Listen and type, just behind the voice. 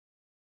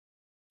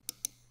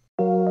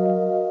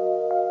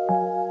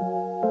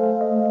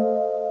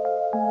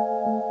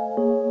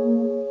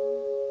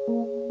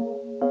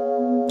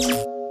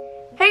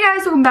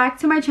welcome back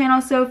to my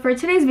channel. So for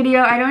today's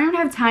video, I don't even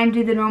have time to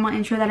do the normal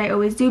intro that I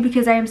always do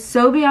because I am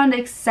so beyond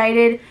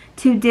excited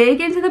to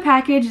dig into the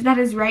package that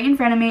is right in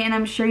front of me, and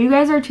I'm sure you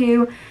guys are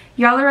too.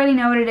 Y'all already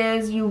know what it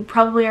is. You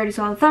probably already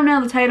saw the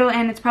thumbnail, the title,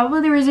 and it's probably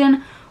the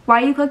reason why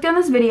you clicked on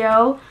this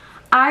video.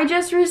 I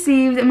just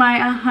received my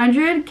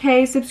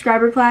 100K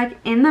subscriber plaque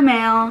in the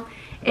mail.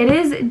 It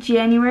is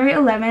January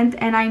 11th,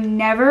 and I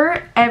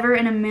never ever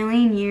in a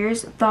million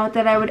years thought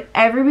that I would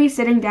ever be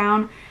sitting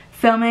down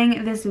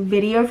filming this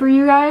video for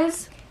you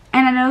guys.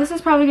 And I know this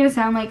is probably gonna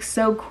sound like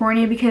so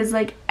corny because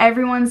like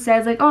everyone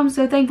says like, oh, I'm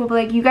so thankful, but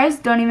like you guys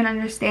don't even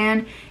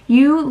understand.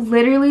 You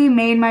literally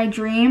made my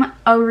dream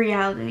a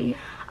reality.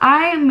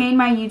 I made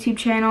my YouTube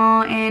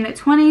channel in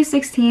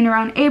 2016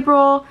 around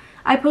April.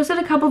 I posted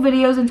a couple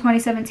videos in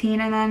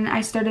 2017, and then I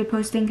started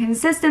posting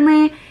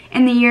consistently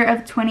in the year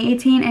of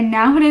 2018, and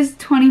now it is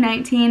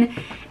 2019,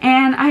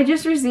 and I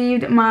just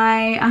received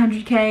my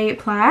 100K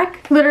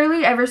plaque.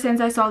 Literally ever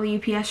since I saw the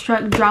UPS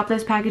truck drop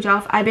this package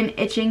off, I've been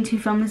itching to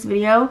film this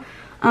video,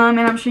 and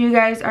I'm sure you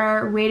guys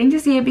are waiting to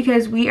see it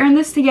because we earned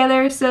this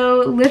together. So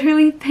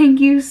literally thank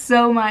you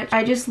so much.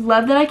 I just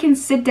love that I can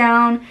sit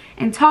down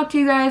and talk to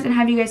you guys and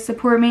have you guys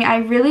support me. I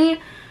really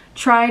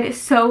tried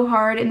so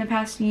hard in the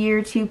past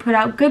year to put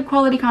out good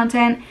quality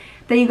content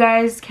that you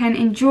guys can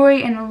enjoy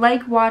and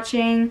like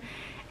watching,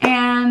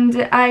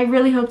 and I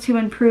really hope to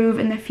improve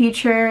in the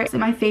future. So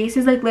my face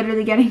is like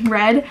literally getting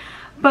red,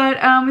 but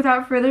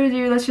without further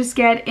ado, let's just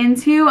get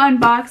into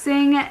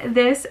unboxing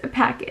this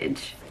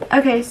package.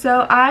 Okay,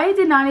 so I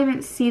did not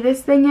even see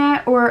this thing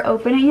yet or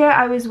open it yet.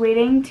 I was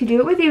waiting to do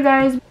it with you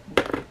guys.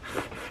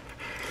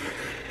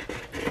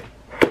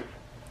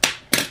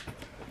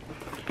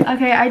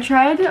 Okay, I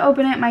tried to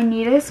open it my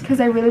neatest because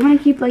I really want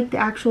to keep like the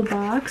actual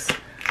box.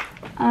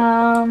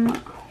 Oh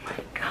my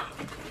god.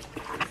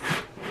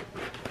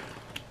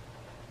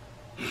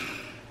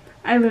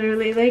 I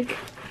literally like,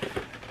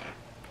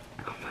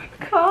 oh my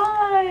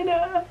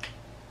god.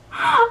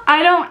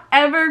 I don't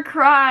ever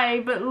cry,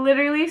 but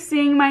literally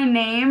seeing my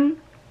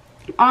name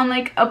on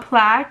like a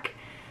plaque,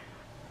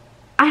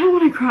 I don't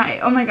want to cry.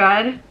 Oh my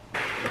god.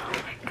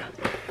 Oh my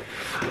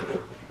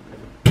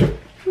god.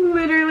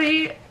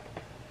 Literally,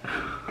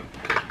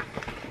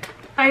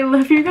 I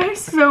love you guys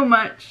so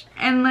much,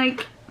 and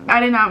like I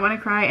did not want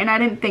to cry, and I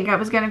didn't think I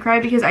was gonna cry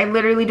because I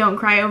literally don't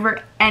cry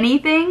over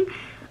anything,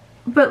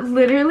 but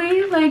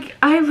literally like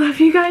I love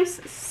you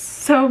guys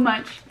so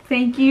much.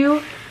 Thank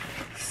you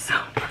so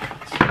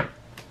much.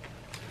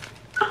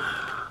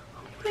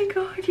 Oh my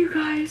god, you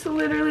guys,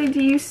 literally,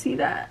 do you see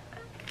that?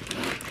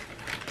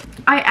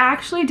 I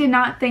actually did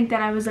not think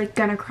that I was like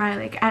gonna cry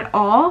like at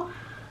all,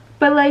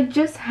 but like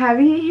just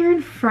having it here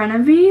in front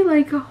of me,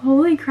 like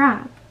holy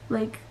crap.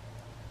 Like,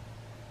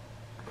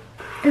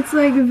 it's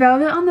like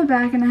velvet on the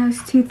back, and it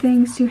has two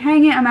things to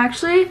hang it. I'm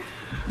actually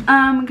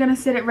gonna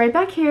sit it right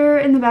back here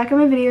in the back of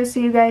my video so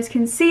you guys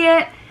can see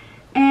it.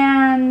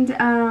 And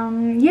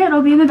yeah,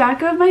 it'll be in the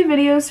back of my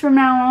videos from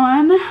now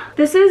on.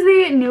 This is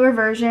the newer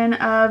version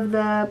of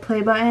the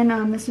play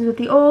button. This is what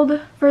the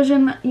old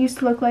version used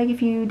to look like,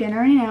 if you didn't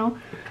already know.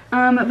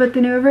 But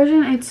the newer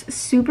version, it's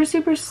super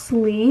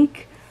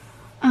sleek.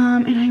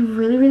 And I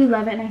really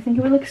love it, and I think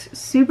it would look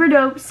super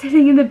dope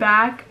sitting in the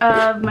back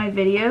of my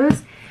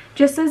videos,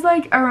 just as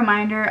like a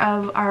reminder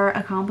of our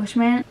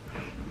accomplishment.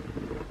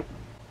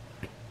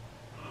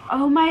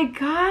 Oh my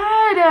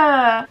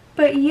god!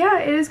 But yeah,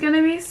 it is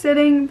gonna be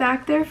sitting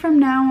back there from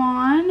now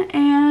on,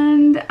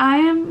 and I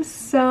am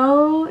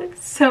so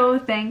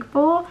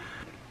thankful.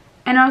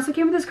 And I also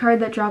came with this card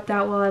that dropped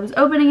out while I was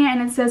opening it,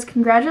 and it says,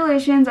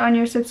 "Congratulations on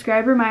your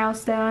subscriber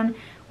milestone.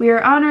 We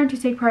are honored to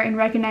take part in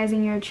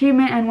recognizing your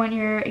achievement and want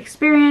your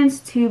experience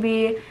to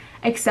be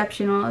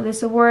exceptional.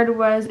 This award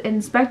was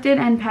inspected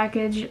and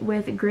packaged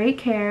with great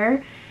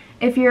care.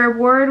 If your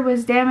award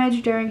was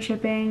damaged during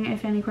shipping,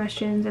 if any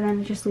questions," and then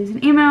it just leaves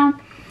an email.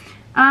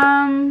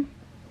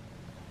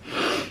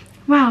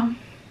 Wow.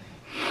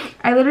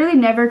 I literally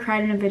never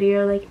cried in a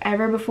video like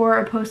ever before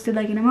or posted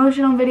like an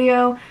emotional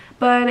video,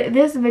 but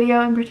this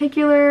video in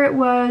particular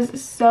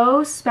was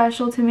so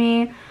special to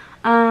me.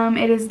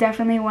 It is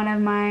definitely one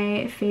of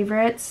my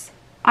favorites.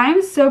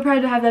 I'm so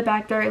proud to have that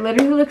back there. It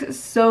literally looks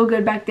so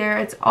good back there.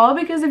 It's all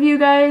because of you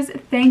guys.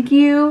 Thank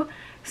you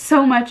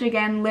so much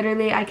again.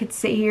 Literally, I could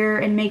sit here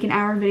and make an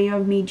hour video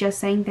of me just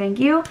saying thank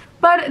you.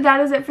 But that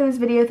is it for this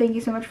video. Thank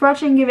you so much for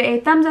watching. Give it a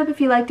thumbs up if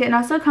you liked it, and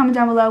also comment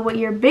down below what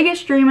your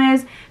biggest dream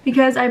is,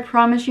 because I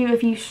promise you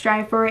if you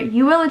strive for it,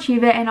 you will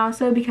achieve it, and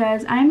also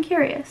because I'm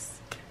curious.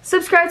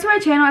 Subscribe to my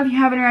channel if you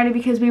haven't already,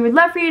 because we would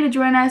love for you to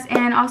join us,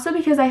 and also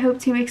because I hope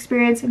to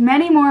experience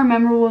many more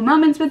memorable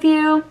moments with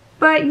you.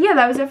 But yeah,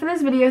 that was it for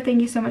this video.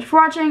 Thank you so much for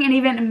watching and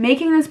even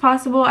making this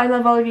possible. I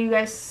love all of you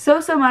guys so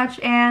much,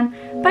 and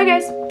bye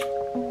guys!